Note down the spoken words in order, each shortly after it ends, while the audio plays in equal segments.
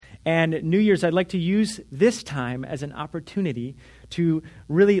And New Year's, I'd like to use this time as an opportunity to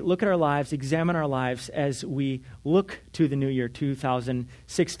really look at our lives, examine our lives as we look to the new year,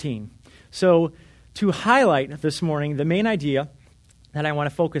 2016. So to highlight this morning the main idea that I want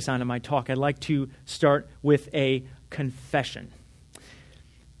to focus on in my talk, I'd like to start with a confession.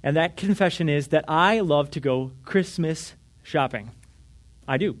 And that confession is that I love to go Christmas shopping.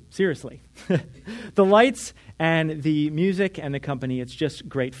 I do, seriously. The lights and the music and the company, it's just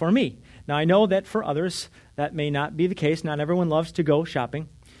great for me. Now, I know that for others, that may not be the case. Not everyone loves to go shopping.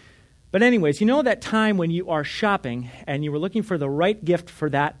 But anyways, you know that time when you are shopping and you were looking for the right gift for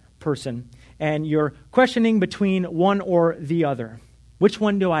that person, and you're questioning between one or the other. Which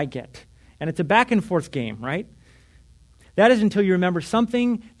one do I get? And it's a back and forth game, right? That is until you remember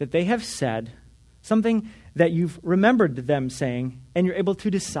something that they have said, something that you've remembered them saying, and you're able to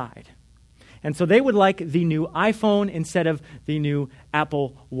decide. And so they would like the new iPhone instead of the new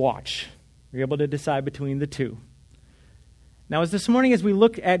Apple Watch. You're able to decide between the two. Now, as this morning, as we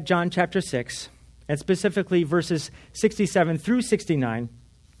look at John chapter 6, and specifically verses 67 through 69,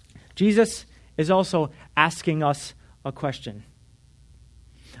 Jesus is also asking us a question.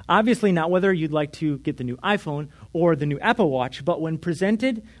 Obviously not whether you'd like to get the new iPhone or the new Apple Watch, but when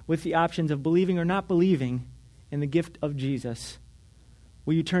presented with the options of believing or not believing in the gift of Jesus,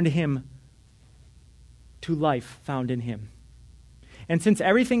 will you turn to him, to life found in him? And since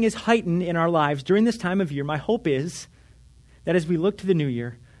everything is heightened in our lives during this time of year, my hope is that as we look to the new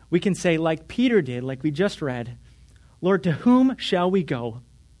year, we can say, like Peter did, like we just read, Lord, to whom shall we go?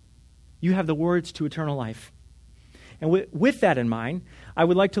 You have the words to eternal life. And with that in mind, I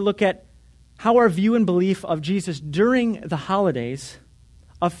would like to look at how our view and belief of Jesus during the holidays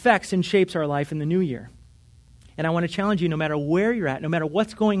affects and shapes our life in the new year. And I want to challenge you, no matter where you're at, no matter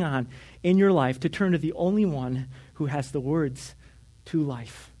what's going on in your life, to turn to the only one who has the words to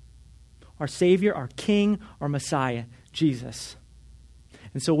life. Our Savior, our King, our Messiah, Jesus.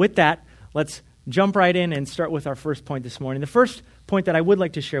 And so with that, let's jump right in and start with our first point this morning. The first point that I would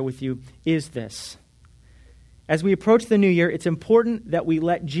like to share with you is this. As we approach the new year, it's important that we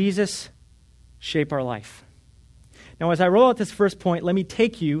let Jesus shape our life. Now, as I roll out this first point, let me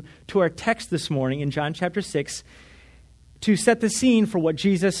take you to our text this morning in John chapter 6 to set the scene for what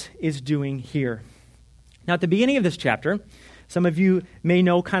Jesus is doing here. Now, at the beginning of this chapter, some of you may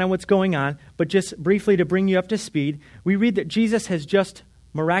know kind of what's going on, but just briefly to bring you up to speed, we read that Jesus has just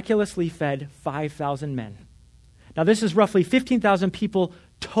miraculously fed 5,000 men. Now, this is roughly 15,000 people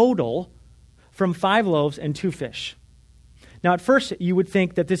total from 5 loaves and 2 fish. Now, at first, you would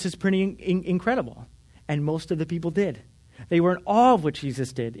think that this is pretty incredible, and most of the people did. They were in awe of what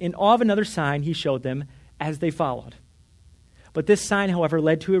Jesus did, in awe of another sign he showed them as they followed. But this sign, however,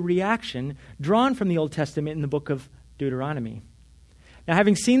 led to a reaction drawn from the Old Testament in the book of Deuteronomy. Now,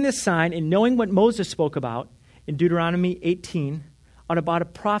 having seen this sign and knowing what Moses spoke about in Deuteronomy 18, about a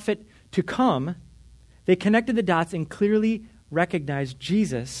prophet to come, they connected the dots and clearly recognized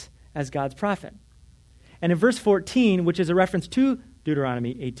Jesus as God's prophet. And in verse 14, which is a reference to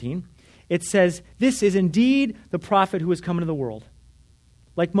Deuteronomy 18, it says, "This is indeed the prophet who has come into the world."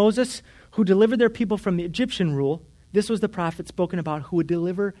 Like Moses, who delivered their people from the Egyptian rule, this was the prophet spoken about who would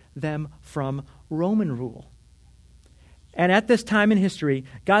deliver them from Roman rule. And at this time in history,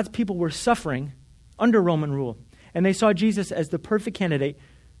 God's people were suffering under Roman rule, and they saw Jesus as the perfect candidate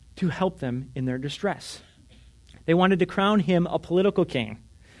to help them in their distress. They wanted to crown him a political king,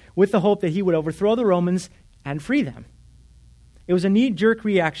 with the hope that he would overthrow the Romans and free them. It was a knee-jerk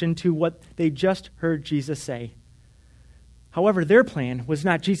reaction to what they just heard Jesus say. However, their plan was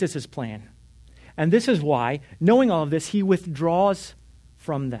not Jesus' plan. And this is why, knowing all of this, he withdraws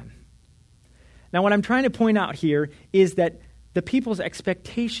from them. Now, what I'm trying to point out here is that the people's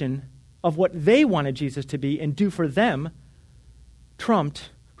expectation of what they wanted Jesus to be and do for them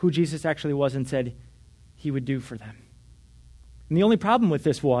trumped who Jesus actually was and said he would do for them. And the only problem with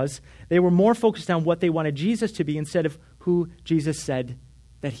this was they were more focused on what they wanted Jesus to be instead of who Jesus said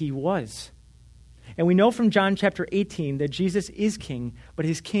that he was. And we know from John chapter 18 that Jesus is king, but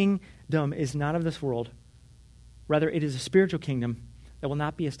his kingdom is not of this world. Rather, it is a spiritual kingdom that will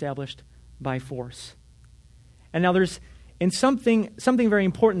not be established by force. And now there's something very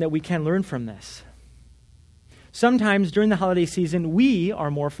important that we can learn from this. Sometimes during the holiday season, we are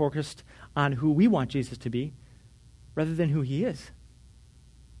more focused on who we want Jesus to be rather than who he is.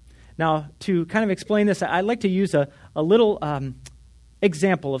 Now, to kind of explain this, I'd like to use a little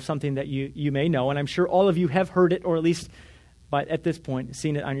example of something that you may know, and I'm sure all of you have heard it, or at least at this point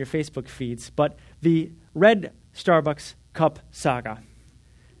seen it on your Facebook feeds, but the red Starbucks cup saga.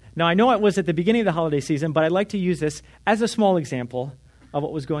 Now, I know it was at the beginning of the holiday season, but I'd like to use this as a small example of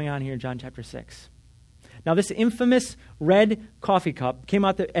what was going on here in John chapter 6. Now, this infamous red coffee cup came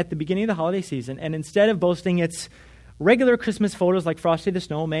out at the beginning of the holiday season, and instead of boasting its regular Christmas photos like Frosty the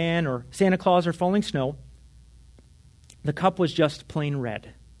Snowman or Santa Claus or falling snow, the cup was just plain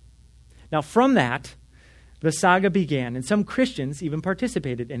red. Now, from that, the saga began, and some Christians even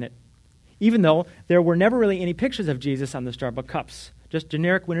participated in it, even though there were never really any pictures of Jesus on the Starbucks cups, just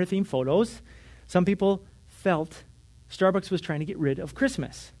generic winter-themed photos. Some people felt Starbucks was trying to get rid of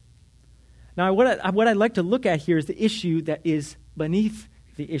Christmas. Now, what I'd like to look at here is the issue that is beneath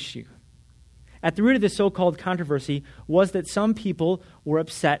the issue. At the root of this so-called controversy was that some people were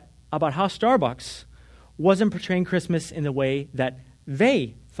upset about how Starbucks wasn't portraying Christmas in the way that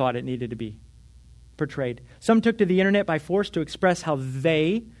they thought it needed to be portrayed. Some took to the internet by force to express how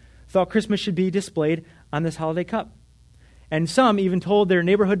they thought Christmas should be displayed on this holiday cup. And some even told their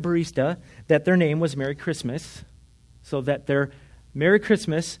neighborhood barista that their name was Merry Christmas, so that their Merry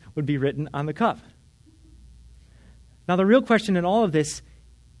Christmas would be written on the cup. Now, the real question in all of this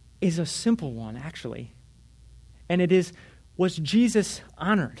is a simple one, actually. And it is, was Jesus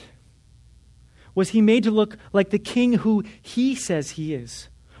honored? Was he made to look like the king who he says he is?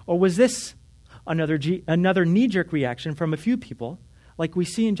 Or was this another knee-jerk reaction from a few people, like we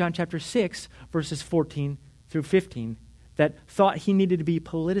see in John chapter 6, verses 14 through 15, that thought he needed to be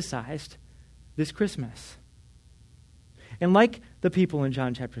politicized this Christmas? And like the people in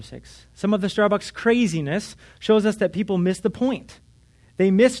John chapter 6, some of the Starbucks craziness shows us that people missed the point.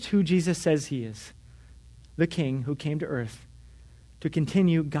 They missed who Jesus says he is, the king who came to earth to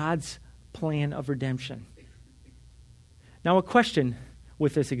continue God's plan of redemption. Now, a question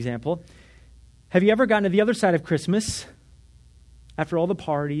with this example. Have you ever gotten to the other side of Christmas, after all the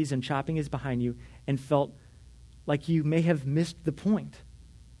parties and shopping is behind you, and felt like you may have missed the point?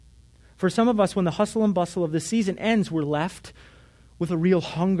 For some of us, when the hustle and bustle of the season ends, we're left with a real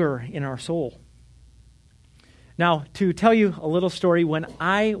hunger in our soul. Now, to tell you a little story, when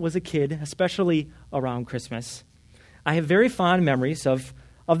I was a kid, especially around Christmas, I have very fond memories of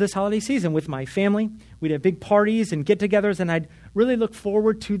this holiday season with my family. We'd have big parties and get-togethers, and I'd really look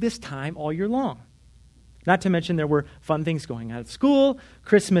forward to this time all year long. Not to mention there were fun things going on at school,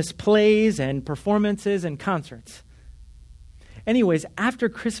 Christmas plays and performances and concerts. Anyways, after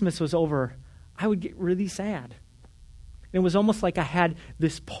Christmas was over, I would get really sad. It was almost like I had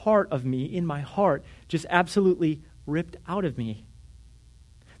this part of me in my heart just absolutely ripped out of me.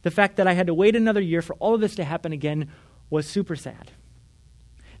 The fact that I had to wait another year for all of this to happen again was super sad.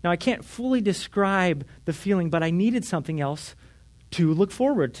 Now, I can't fully describe the feeling, but I needed something else to look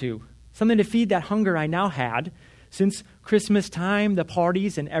forward to, something to feed that hunger I now had since Christmas time, the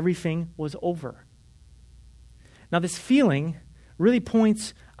parties, and everything was over. Now, this feeling really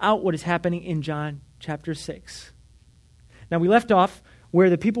points out what is happening in John chapter 6. Now, we left off where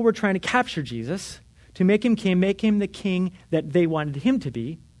the people were trying to capture Jesus to make him king, make him the king that they wanted him to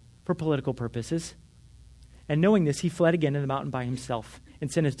be for political purposes. And knowing this, he fled again to the mountain by himself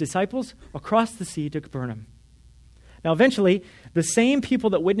and sent his disciples across the sea to Capernaum. Now, eventually, the same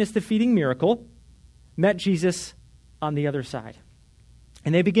people that witnessed the feeding miracle met Jesus on the other side.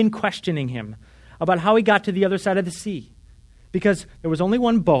 And they begin questioning him about how he got to the other side of the sea, because there was only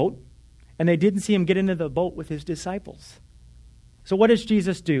one boat, and they didn't see him get into the boat with his disciples. So what does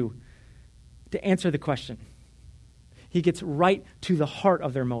Jesus do to answer the question? He gets right to the heart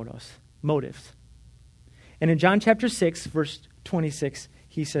of their motives. And in John chapter 6, verse 26,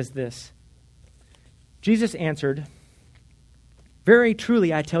 he says this. Jesus answered, "Very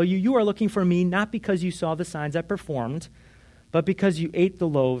truly, I tell you, you are looking for me not because you saw the signs I performed, but because you ate the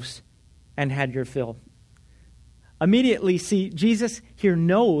loaves and had your fill." Immediately, see, Jesus here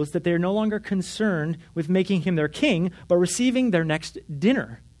knows that they're no longer concerned with making him their king, but receiving their next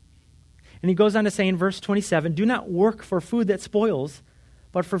dinner. And he goes on to say in verse 27, "Do not work for food that spoils,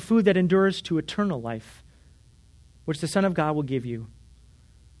 but for food that endures to eternal life, which the Son of God will give you.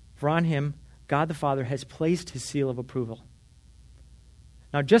 For on him, God the Father has placed his seal of approval."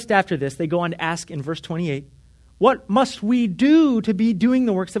 Now, just after this, they go on to ask in verse 28, "What must we do to be doing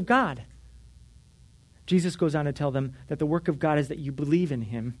the works of God?" Jesus goes on to tell them that the work of God is that you believe in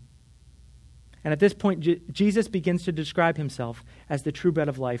him. And at this point, Jesus begins to describe himself as the true bread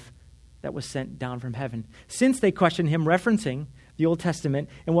of life that was sent down from heaven. Since they questioned him, referencing the Old Testament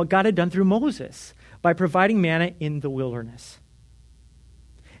and what God had done through Moses by providing manna in the wilderness.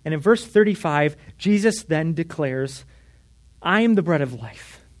 And in verse 35, Jesus then declares, "I am the bread of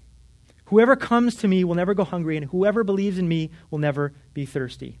life. Whoever comes to me will never go hungry, and whoever believes in me will never be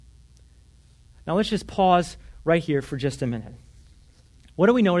thirsty." Now let's just pause right here for just a minute. What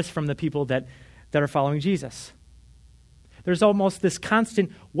do we notice from the people that are following Jesus? There's almost this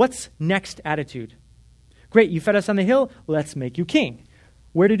constant, what's next attitude. Great, you fed us on the hill, let's make you king.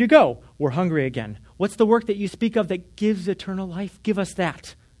 Where did you go? We're hungry again. What's the work that you speak of that gives eternal life? Give us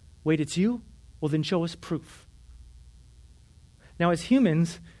that. Wait, it's you? Well, then show us proof. Now, as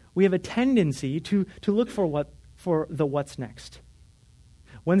humans, we have a tendency to look for the what's next.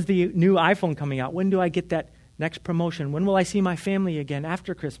 When's the new iPhone coming out? When do I get that next promotion? When will I see my family again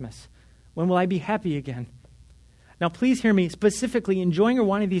after Christmas? When will I be happy again? Now, please hear me. Specifically, enjoying or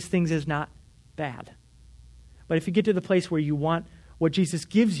wanting these things is not bad. But if you get to the place where you want what Jesus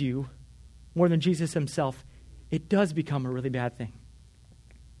gives you more than Jesus himself, it does become a really bad thing.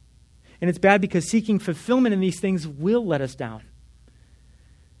 And it's bad because seeking fulfillment in these things will let us down.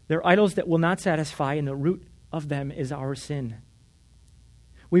 They're idols that will not satisfy, and the root of them is our sin.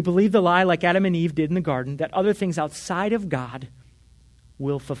 We believe the lie, like Adam and Eve did in the garden, that other things outside of God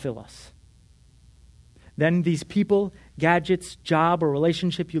will fulfill us. Then these people, gadgets, job, or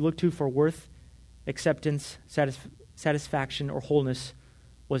relationship you look to for worth, acceptance, satisfaction, or wholeness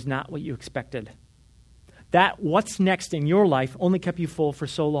was not what you expected. That what's next in your life only kept you full for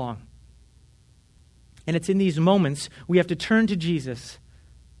so long. And it's in these moments we have to turn to Jesus,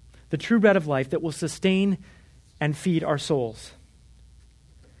 the true bread of life that will sustain and feed our souls.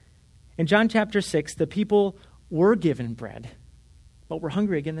 In John chapter 6, the people were given bread, but were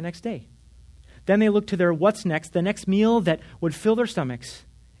hungry again the next day. Then they looked to their what's next, the next meal that would fill their stomachs,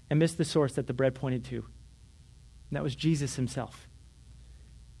 and missed the source that the bread pointed to. And that was Jesus himself.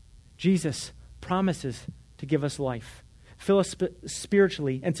 Jesus promises to give us life, fill us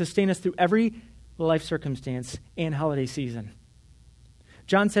spiritually, and sustain us through every life circumstance and holiday season.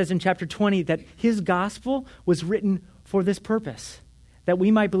 John says in chapter 20 that his gospel was written for this purpose, that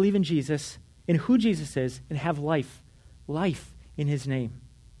we might believe in Jesus, in who Jesus is, and have life in his name.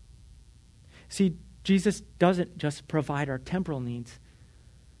 See, Jesus doesn't just provide our temporal needs,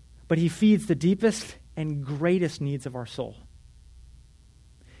 but he feeds the deepest and greatest needs of our soul.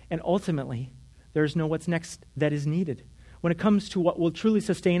 And ultimately, there's no what's next that is needed. When it comes to what will truly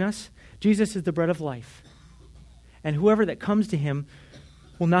sustain us, Jesus is the bread of life. And whoever that comes to him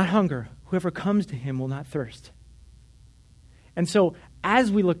will not hunger. Whoever comes to him will not thirst. And so, as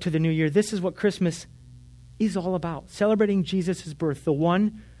we look to the new year, this is what Christmas is all about. Celebrating Jesus' birth, the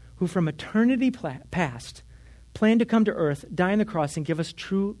one who from eternity past planned to come to earth, die on the cross, and give us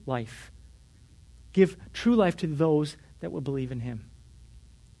true life. Give true life to those that will believe in him.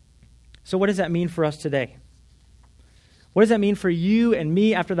 So what does that mean for us today? What does that mean for you and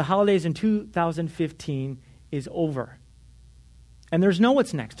me after the holidays in 2015 is over? And there's no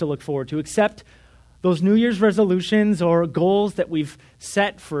what's next to look forward to except those New Year's resolutions or goals that we've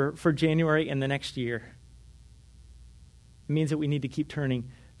set for January and the next year. It means that we need to keep turning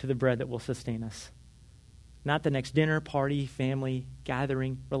to the bread that will sustain us. Not the next dinner, party, family,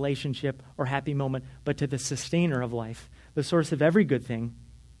 gathering, relationship, or happy moment, but to the sustainer of life, the source of every good thing,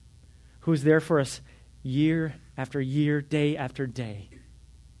 who is there for us year after year, day after day.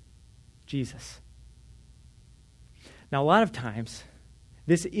 Jesus. Now, a lot of times,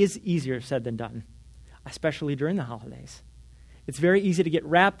 this is easier said than done, especially during the holidays. It's very easy to get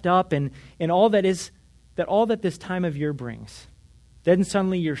wrapped up in all that this time of year brings. Then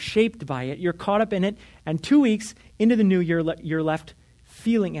suddenly you're shaped by it, you're caught up in it, and 2 weeks into the new year, you're left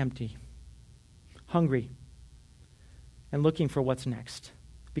feeling empty, hungry, and looking for what's next.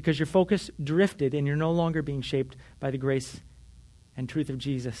 Because your focus drifted and you're no longer being shaped by the grace and truth of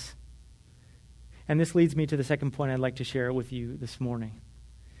Jesus. And this leads me to the second point I'd like to share with you this morning.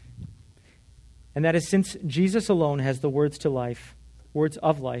 And that is, since Jesus alone has the words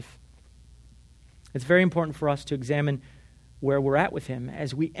of life, it's very important for us to examine where we're at with him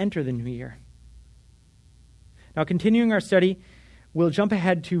as we enter the new year. Now, continuing our study, we'll jump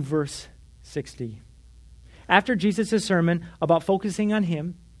ahead to verse 60. After Jesus' sermon about focusing on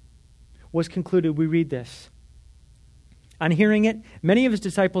him was concluded, we read this. On hearing it, many of his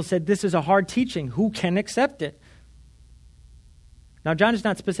disciples said, "This is a hard teaching. Who can accept it?" Now, John is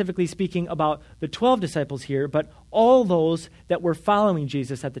not specifically speaking about the 12 disciples here, but all those that were following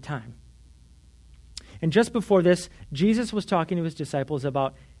Jesus at the time. And just before this, Jesus was talking to his disciples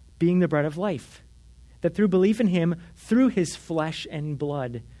about being the bread of life, that through belief in him, through his flesh and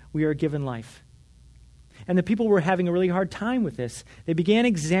blood, we are given life. And the people were having a really hard time with this. They began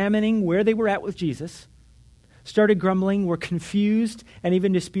examining where they were at with Jesus, started grumbling, were confused, and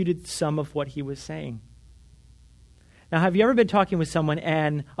even disputed some of what he was saying. Now, have you ever been talking with someone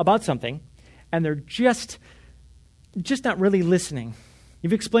about something, and they're just not really listening?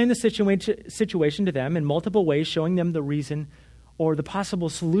 You've explained the situation to them in multiple ways, showing them the reason or the possible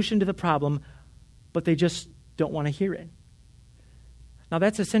solution to the problem, but they just don't want to hear it. Now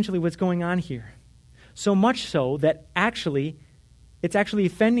that's essentially what's going on here. So much so that it's actually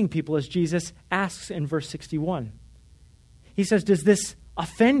offending people, as Jesus asks in verse 61. He says, "Does this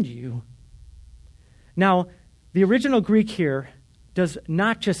offend you?" Now, the original Greek here does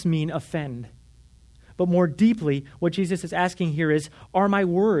not just mean offend, but more deeply, what Jesus is asking here is, are my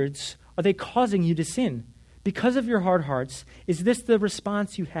words, are they causing you to sin? Because of your hard hearts, is this the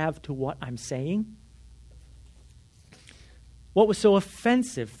response you have to what I'm saying? What was so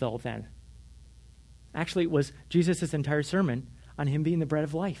offensive, though, then? Actually, it was Jesus' entire sermon on him being the bread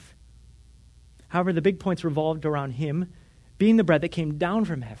of life. However, the big points revolved around him being the bread that came down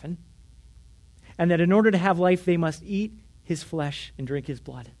from heaven, and that in order to have life, they must eat his flesh and drink his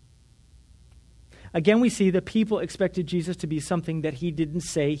blood. Again, we see the people expected Jesus to be something that he didn't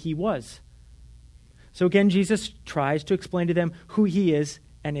say he was. So again, Jesus tries to explain to them who he is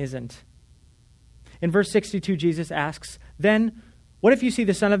and isn't. In verse 62, Jesus asks, "Then, what if you see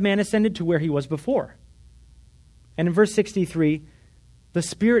the Son of Man ascended to where he was before?" And in verse 63, "The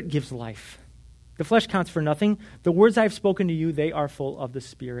Spirit gives life. The flesh counts for nothing. The words I have spoken to you, they are full of the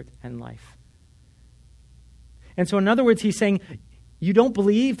Spirit and life." And so in other words, he's saying, you don't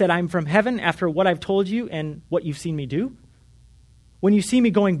believe that I'm from heaven after what I've told you and what you've seen me do? When you see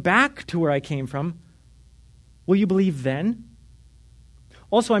me going back to where I came from, will you believe then?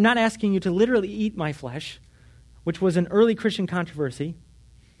 Also, I'm not asking you to literally eat my flesh, which was an early Christian controversy,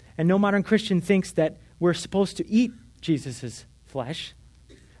 and no modern Christian thinks that we're supposed to eat Jesus' flesh,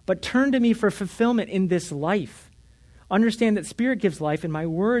 but turn to me for fulfillment in this life. Understand that Spirit gives life, and my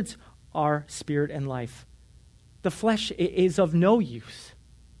words are spirit and life. The flesh is of no use.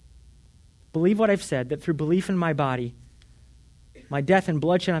 Believe what I've said, that through belief in my body, my death and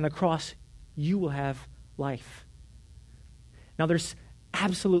bloodshed on the cross, you will have life. Now, there's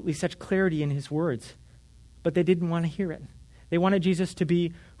absolutely such clarity in his words, but they didn't want to hear it. They wanted Jesus to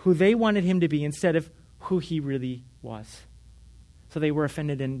be who they wanted him to be instead of who he really was. So they were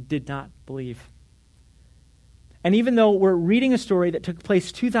offended and did not believe. And even though we're reading a story that took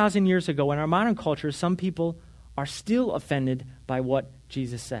place 2,000 years ago in our modern culture, some people are still offended by what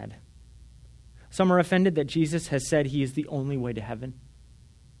Jesus said. Some are offended that Jesus has said he is the only way to heaven.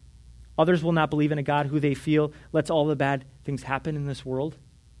 Others will not believe in a God who they feel lets all the bad things happen in this world.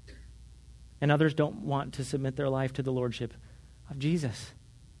 And others don't want to submit their life to the lordship of Jesus.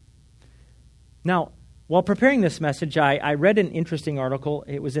 Now, while preparing this message, I read an interesting article.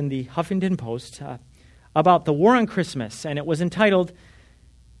 It was in the Huffington Post about the war on Christmas, and it was entitled,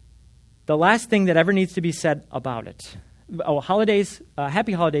 "The Last Thing That Ever Needs to Be Said About It."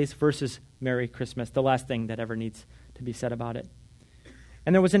 Happy Holidays versus Merry Christmas, the last thing that ever needs to be said about it.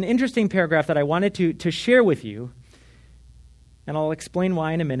 And there was an interesting paragraph that I wanted to share with you, and I'll explain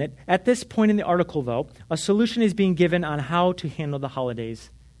why in a minute. At this point in the article, though, a solution is being given on how to handle the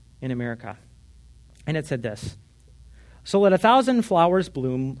holidays in America. And it said this: "So let 1,000 flowers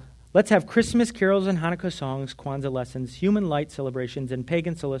bloom. Let's have Christmas carols and Hanukkah songs, Kwanzaa lessons, human light celebrations, and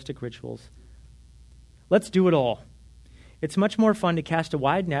pagan solistic rituals. Let's do it all. It's much more fun to cast a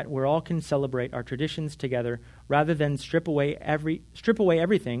wide net where all can celebrate our traditions together rather than strip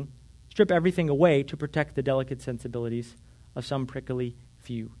everything away to protect the delicate sensibilities of some prickly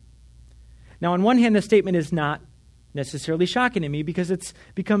few." Now, on one hand, the statement is not necessarily shocking to me because it's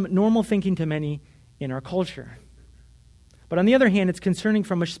become normal thinking to many in our culture. But on the other hand, it's concerning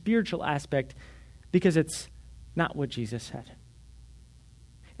from a spiritual aspect because it's not what Jesus said.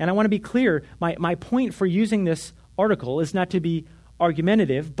 And I want to be clear, my point for using this article is not to be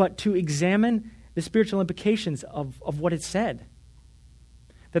argumentative, but to examine the spiritual implications of what it said.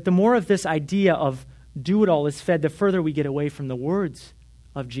 That the more of this idea of do it all is fed, the further we get away from the words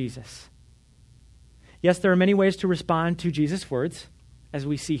of Jesus. Yes, there are many ways to respond to Jesus' words, as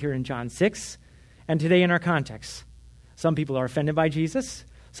we see here in John 6, and today in our context. Some people are offended by Jesus.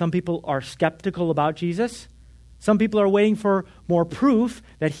 Some people are skeptical about Jesus. Some people are waiting for more proof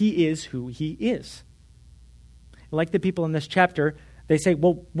that he is who he is. Like the people in this chapter, they say,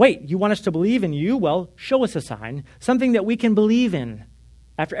 well, wait, you want us to believe in you? Well, show us a sign, something that we can believe in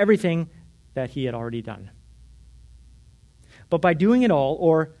after everything that he had already done. But by doing it all,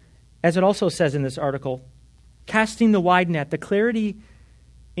 or as it also says in this article, casting the wide net, the clarity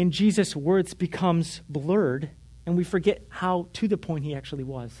in Jesus' words becomes blurred, and we forget how to the point he actually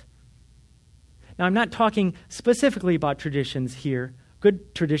was. Now, I'm not talking specifically about traditions here.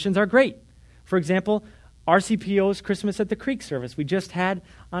 Good traditions are great. For example, RCPO's Christmas at the Creek service we just had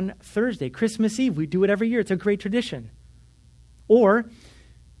on Thursday, Christmas Eve. We do it every year. It's a great tradition. Or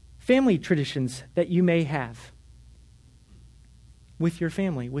family traditions that you may have with your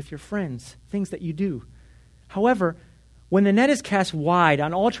family, with your friends, things that you do. However, when the net is cast wide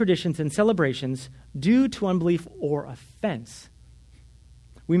on all traditions and celebrations due to unbelief or offense,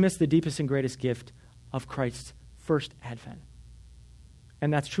 we miss the deepest and greatest gift of Christ's first advent.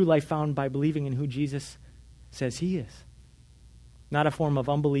 And that's true life found by believing in who Jesus says he is. Not a form of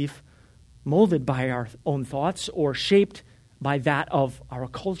unbelief molded by our own thoughts or shaped by that of our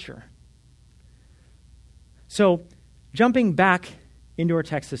culture. So, jumping back into our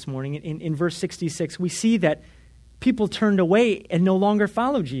text this morning, in verse 66, we see that people turned away and no longer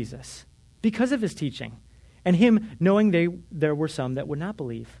followed Jesus because of his teaching, and him knowing there were some that would not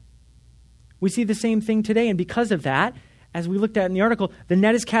believe. We see the same thing today, and because of that, as we looked at in the article, the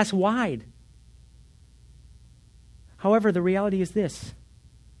net is cast wide. However, the reality is this,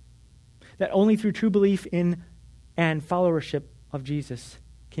 that only through true belief in and followership of Jesus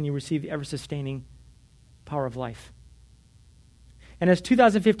can you receive the ever-sustaining power of life. And as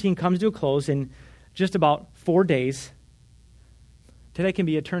 2015 comes to a close in just about 4 days, today can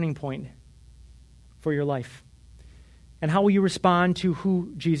be a turning point for your life. And how will you respond to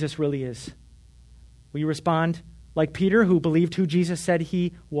who Jesus really is? Will you respond like Peter, who believed who Jesus said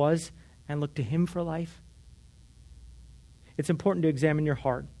he was and looked to him for life? It's important to examine your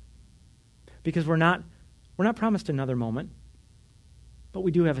heart, because we're not promised another moment, but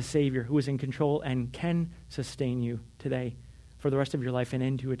we do have a Savior who is in control and can sustain you today for the rest of your life and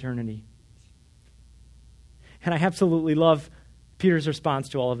into eternity. And I absolutely love Peter's response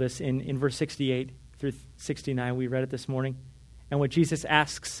to all of this in verse 68 through 69. We read it this morning. And what Jesus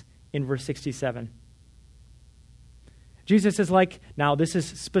asks in verse 67. Jesus is like, now this is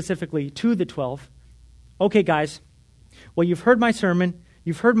specifically to the 12. Okay, guys, well, you've heard my sermon,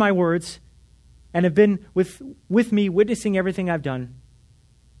 you've heard my words, and have been with me witnessing everything I've done.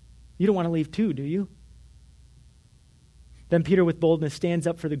 You don't want to leave too, do you? Then Peter, with boldness, stands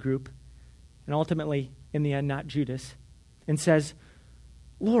up for the group, and ultimately, in the end, not Judas, and says,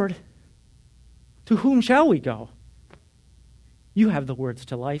 Lord, to whom shall we go? You have the words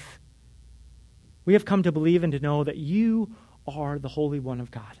to life. We have come to believe and to know that you are the Holy One of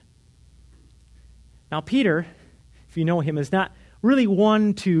God. Now, Peter, if you know him, is not really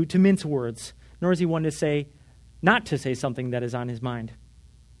one to mince words, nor is he one to say, not to say something that is on his mind.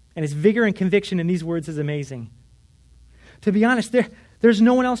 And his vigor and conviction in these words is amazing. To be honest, there's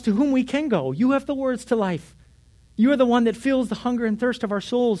no one else to whom we can go. You have the words to life. You are the one that fills the hunger and thirst of our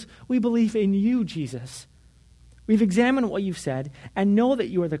souls. We believe in you, Jesus. We've examined what you've said and know that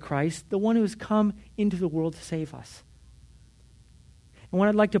you are the Christ, the one who has come into the world to save us. And what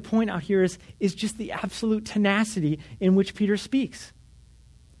I'd like to point out here is just the absolute tenacity in which Peter speaks.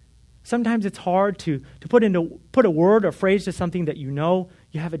 Sometimes it's hard to put a word or phrase to something that you know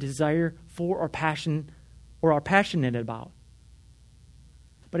you have a desire for or are passionate about.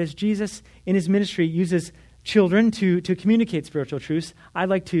 But as Jesus in his ministry uses children to communicate spiritual truths, I'd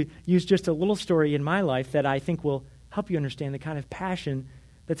like to use just a little story in my life that I think will help you understand the kind of passion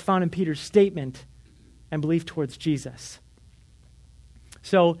that's found in Peter's statement and belief towards Jesus.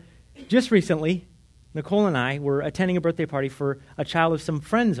 So, just recently, Nicole and I were attending a birthday party for a child of some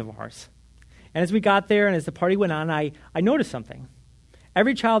friends of ours. And as we got there and as the party went on, I noticed something.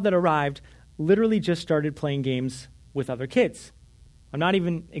 Every child that arrived literally just started playing games with other kids. I'm not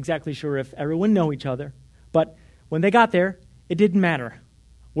even exactly sure if everyone knew each other, but when they got there, it didn't matter.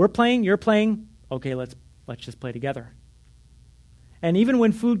 We're playing, you're playing, okay, let's just play together. And even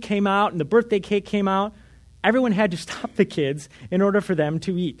when food came out and the birthday cake came out, everyone had to stop the kids in order for them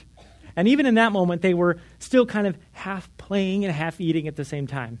to eat. And even in that moment, they were still kind of half playing and half eating at the same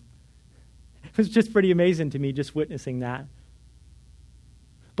time. It was just pretty amazing to me just witnessing that.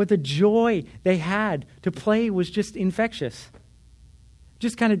 But the joy they had to play was just infectious.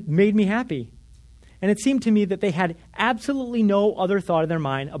 Just kind of made me happy. And it seemed to me that they had absolutely no other thought in their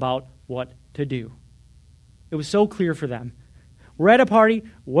mind about what to do. It was so clear for them. We're at a party.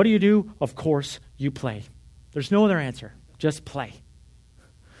 What do? Of course, you play. There's no other answer. Just play.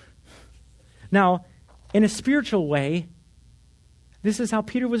 Now, in a spiritual way, this is how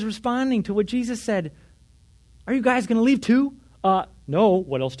Peter was responding to what Jesus said. Are you guys going to leave too? No.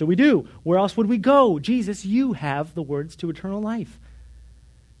 What else do we do? Where else would we go? Jesus, you have the words to eternal life.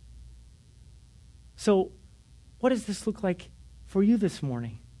 So, what does this look like for you this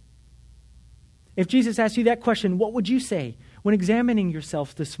morning? If Jesus asked you that question, what would you say when examining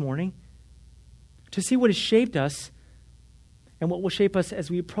yourself this morning to see what has shaped us and what will shape us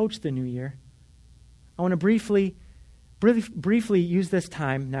as we approach the new year? I want to briefly use this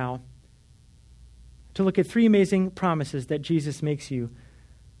time now to look at 3 amazing promises that Jesus makes you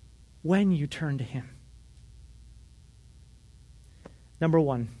when you turn to him. Number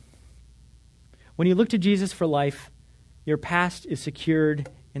 1, when you look to Jesus for life, Your past is secured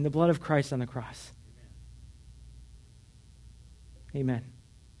in the blood of Christ on the cross. Amen.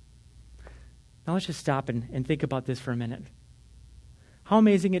 Now let's just stop and think about this for a minute. How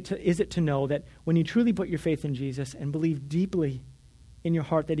amazing is it to know that when you truly put your faith in Jesus and believe deeply in your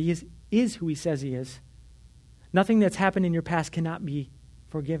heart that he is who he says he is, nothing that's happened in your past cannot be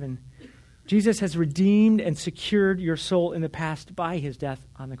forgiven. Jesus has redeemed and secured your soul in the past by his death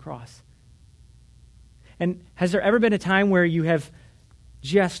on the cross. And has there ever been a time where you have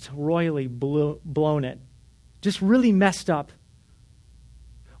just royally blown it? Just really messed up?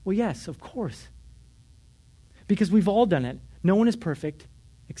 Well, yes, of course. Because we've all done it. No one is perfect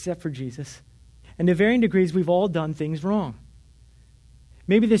except for Jesus. And to varying degrees, we've all done things wrong.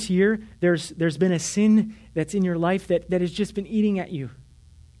 Maybe this year, there's been a sin that's in your life that has just been eating at you.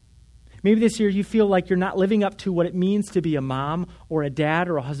 Maybe this year you feel like you're not living up to what it means to be a mom or a dad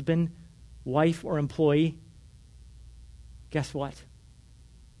or a husband, wife or employee. Guess what?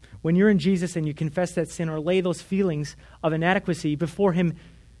 When you're in Jesus and you confess that sin or lay those feelings of inadequacy before him,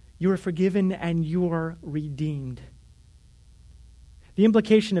 you are forgiven and you are redeemed. The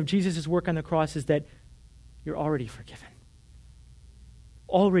implication of Jesus' work on the cross is that you're already forgiven,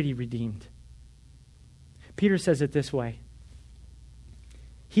 already redeemed. Peter says it this way: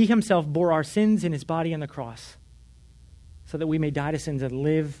 he himself bore our sins in his body on the cross so that we may die to sins and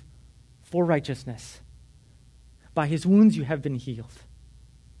live for righteousness. By his wounds you have been healed.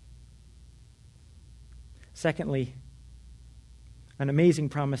 Secondly, an amazing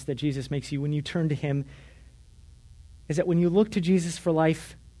promise that Jesus makes you when you turn to him is that when you look to Jesus for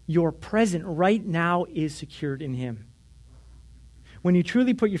life, your present right now is secured in him. When you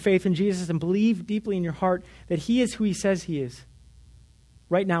truly put your faith in Jesus and believe deeply in your heart that he is who he says he is,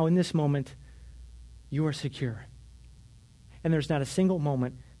 right now in this moment, you are secure. And there's not a single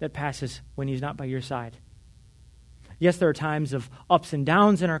moment that passes when he's not by your side. Yes, there are times of ups and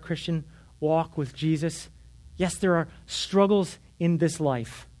downs in our Christian walk with Jesus. Yes, there are struggles in this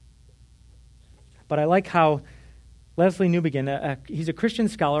life. But I like how Leslie Newbegin, he's a Christian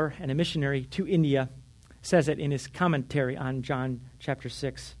scholar and a missionary to India, says it in his commentary on John chapter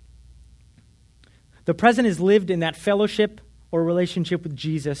 6. The present is lived in that fellowship or relationship with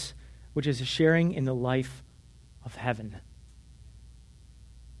Jesus, which is a sharing in the life of heaven.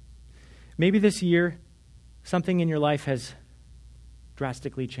 Maybe this year, something in your life has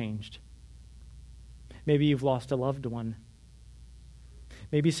drastically changed. Maybe you've lost a loved one.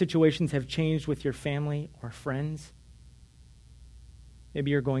 Maybe situations have changed with your family or friends.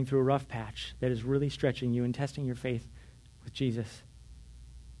 Maybe you're going through a rough patch that is really stretching you and testing your faith with Jesus.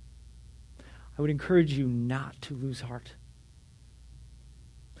 I would encourage you not to lose heart.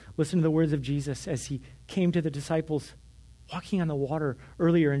 Listen to the words of Jesus as he came to the disciples walking on the water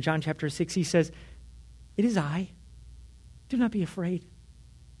earlier in John chapter 6. He says, "It is I. Do not be afraid.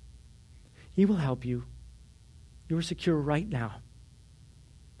 He will help you. You are secure right now.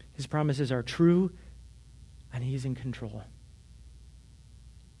 His promises are true, and he's in control."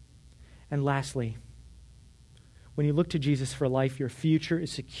 And lastly, when you look to Jesus for life, your future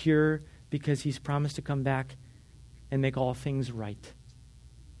is secure because he's promised to come back and make all things right.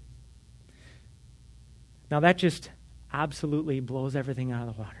 Now that just absolutely blows everything out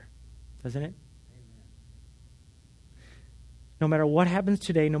of the water, doesn't it? Amen. No matter what happens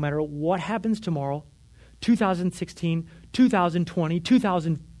today, no matter what happens tomorrow, 2016, 2020,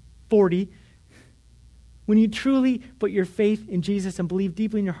 2040, when you truly put your faith in Jesus and believe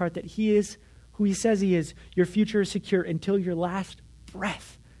deeply in your heart that he is who he says he is, your future is secure until your last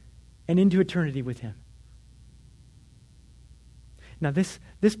breath and into eternity with him. Now this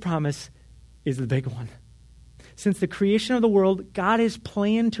promise is the big one. Since the creation of the world, God has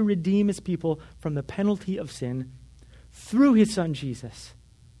planned to redeem his people from the penalty of sin through his son Jesus.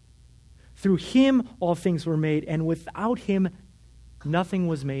 Through him all things were made, and without him nothing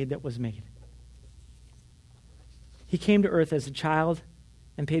was made that was made. He came to earth as a child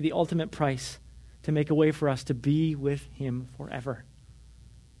and paid the ultimate price to make a way for us to be with him forever.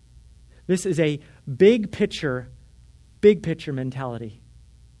 This is a big picture mentality.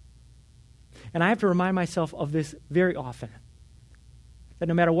 And I have to remind myself of this very often. That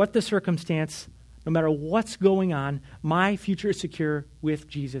no matter what the circumstance, no matter what's going on, my future is secure with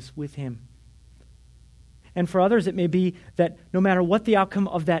Jesus, with him. And for others, it may be that no matter what the outcome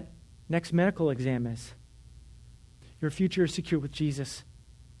of that next medical exam is, your future is secure with Jesus.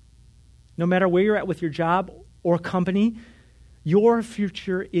 No matter where you're at with your job or company, your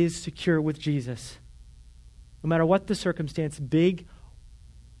future is secure with Jesus. No matter what the circumstance, big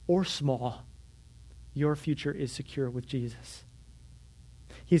or small, your future is secure with Jesus.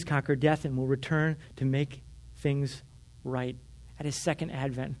 He's conquered death and will return to make things right at his second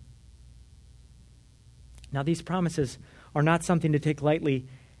advent. Now, these promises are not something to take lightly,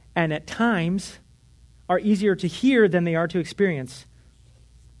 and at times are easier to hear than they are to experience.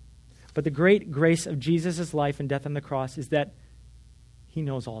 But the great grace of Jesus' life and death on the cross is that he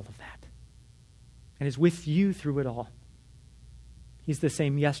knows all of that and is with you through it all. He's the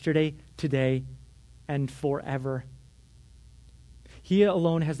same yesterday, today, and forever. He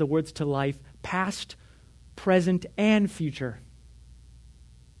alone has the words to life, past, present, and future.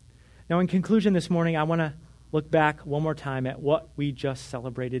 Now, in conclusion this morning, I want to look back one more time at what we just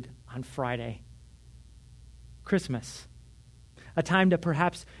celebrated on Friday. Christmas. A time to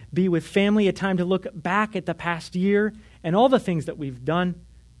perhaps be with family, a time to look back at the past year and all the things that we've done,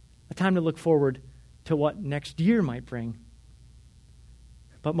 a time to look forward to what next year might bring.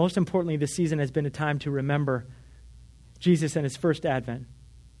 But most importantly, this season has been a time to remember Jesus and his first advent,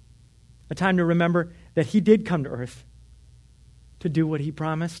 a time to remember that he did come to earth to do what he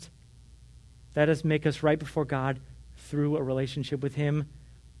promised. That is, make us right before God through a relationship with him.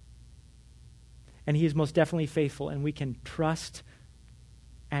 And he is most definitely faithful, and we can trust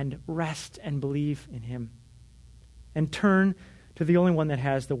and rest and believe in him and turn to the only one that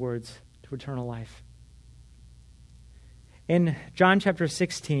has the words to eternal life. In John chapter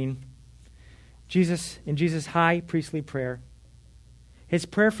 16, in Jesus' high priestly prayer, his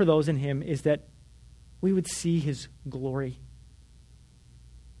prayer for those in him is that we would see his glory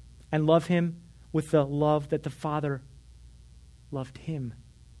and love him with the love that the Father loved him.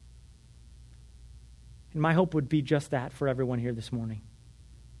 And my hope would be just that for everyone here this morning.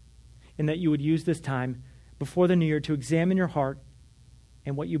 And that you would use this time before the new year to examine your heart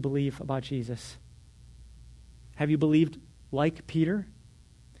and what you believe about Jesus. Have you believed like Peter?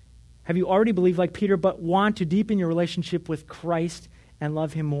 Have you already believed like Peter but want to deepen your relationship with Christ and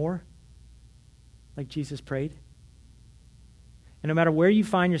love him more? Like Jesus prayed? And no matter where you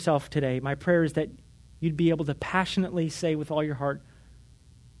find yourself today, my prayer is that you'd be able to passionately say with all your heart,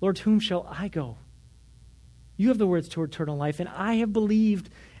 Lord, to whom shall I go? You have the words to eternal life, and I have believed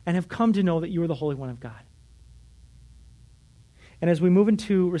and have come to know that you are the Holy One of God. And as we move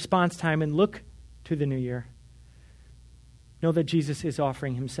into response time and look to the new year, know that Jesus is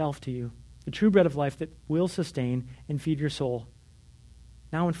offering himself to you, the true bread of life that will sustain and feed your soul,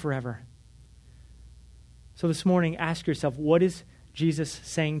 now and forever. So this morning, ask yourself, what is Jesus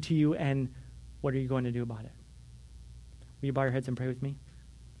saying to you, and what are you going to do about it? Will you bow your heads and pray with me?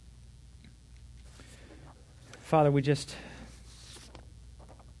 Father, we just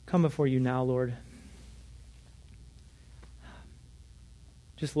come before you now, Lord.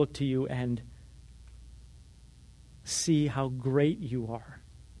 Just look to you and see how great you are.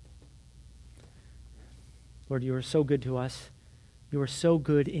 Lord, you are so good to us. You are so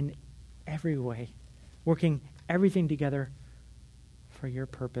good in every way, working everything together for your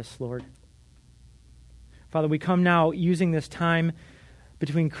purpose, Lord. Father, we come now using this time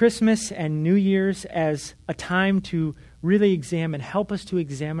between Christmas and New Year's as a time to really examine, help us to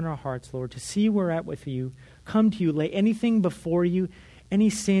examine our hearts, Lord, to see where we're at with you, come to you, lay anything before you, any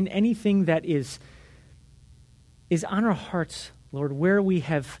sin, anything that is on our hearts, Lord, where we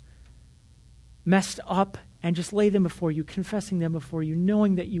have messed up, and just lay them before you, confessing them before you,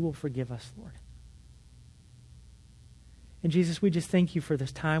 knowing that you will forgive us, Lord. And Jesus, we just thank you for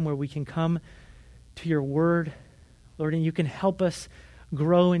this time where we can come to your word, Lord, and you can help us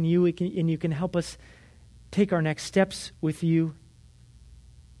grow in you, and you can help us take our next steps with you.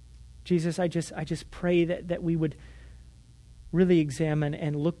 Jesus, I just pray that we would really examine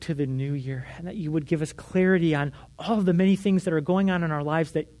and look to the new year, and that you would give us clarity on all of the many things that are going on in our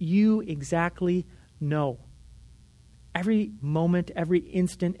lives that you exactly know. Every moment, every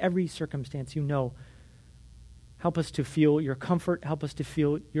instant, every circumstance, you know. Help us to feel your comfort. Help us to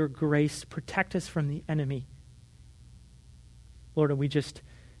feel your grace. Protect us from the enemy. Lord, and we just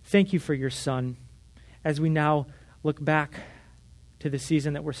thank you for your Son. As we now look back to the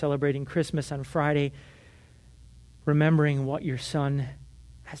season that we're celebrating, Christmas on Friday, remembering what your Son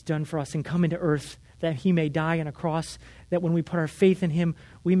has done for us and come into earth, that he may die on a cross, that when we put our faith in him,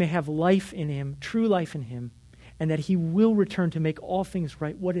 we may have life in him, true life in him, and that he will return to make all things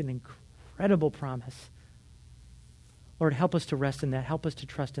right. What an incredible promise. Lord, help us to rest in that. Help us to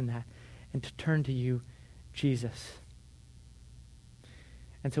trust in that and to turn to you, Jesus.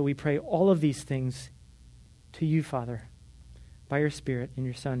 And so we pray all of these things to you, Father, by your Spirit, in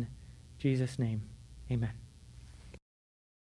your Son, Jesus' name. Amen.